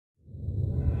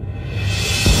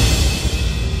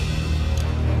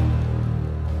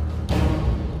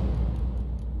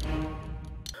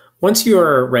Once you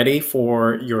are ready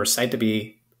for your site to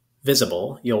be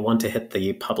visible, you'll want to hit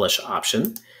the publish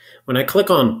option. When I click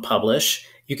on publish,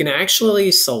 you can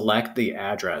actually select the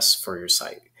address for your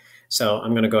site. So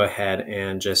I'm going to go ahead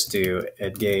and just do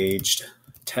engaged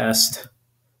test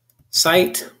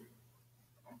site.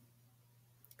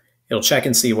 It'll check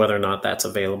and see whether or not that's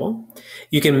available.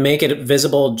 You can make it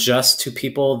visible just to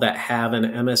people that have an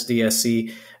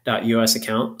msdsc.us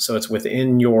account. So it's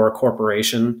within your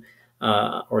corporation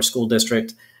or school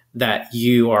district that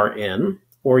you are in,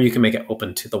 or you can make it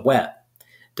open to the web,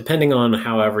 depending on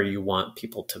however you want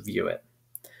people to view it.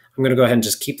 I'm going to go ahead and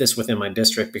just keep this within my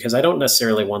district because I don't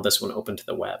necessarily want this one open to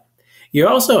the web. You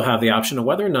also have the option of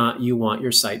whether or not you want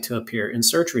your site to appear in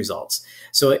search results.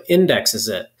 So it indexes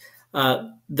it.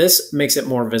 This makes it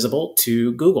more visible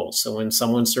to Google. So when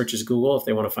someone searches Google, if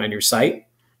they want to find your site,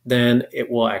 then it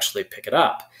will actually pick it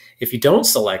up. If you don't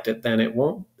select it, then it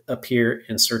won't appear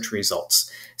in search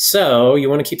results. So you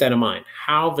want to keep that in mind.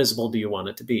 How visible do you want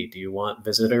it to be? Do you want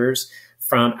visitors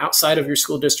from outside of your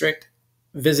school district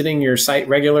visiting your site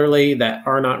regularly that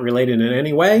are not related in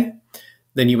any way?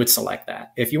 Then you would select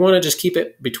that. If you want to just keep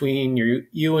it between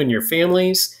you and your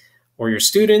families or your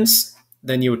students,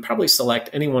 then you would probably select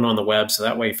anyone on the web so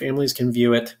that way families can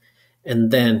view it,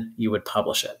 and then you would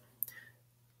publish it.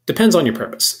 Depends on your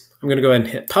purpose. I'm going to go ahead and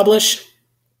hit publish.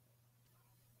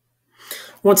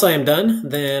 Once I am done,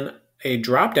 then a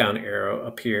drop-down arrow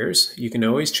appears. You can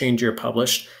always change your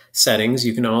published settings.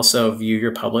 You can also view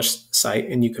your published site,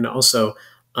 and you can also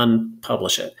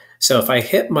unpublish it. So if I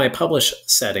hit my publish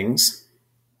settings,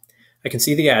 I can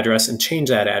see the address and change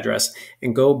that address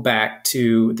and go back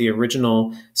to the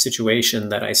original situation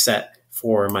that I set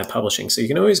for my publishing. So you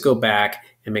can always go back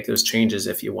and make those changes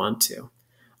if you want to.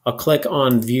 I'll click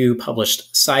on View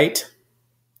Published Site.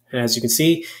 And as you can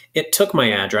see, it took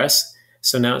my address.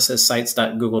 So now it says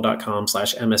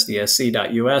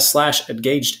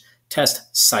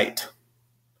sites.google.com/msdsc.us/engaged-test-site.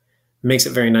 Makes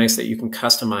it very nice that you can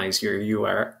customize your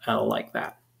URL like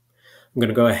that. I'm going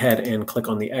to go ahead and click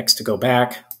on the X to go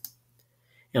back.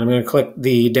 And I'm going to click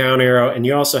the down arrow, and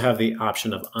you also have the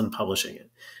option of unpublishing it.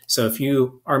 So if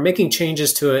you are making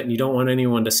changes to it and you don't want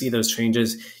anyone to see those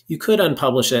changes, you could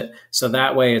unpublish it so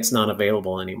that way it's not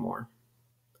available anymore.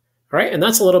 All right, and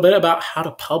that's a little bit about how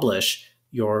to publish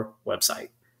your website.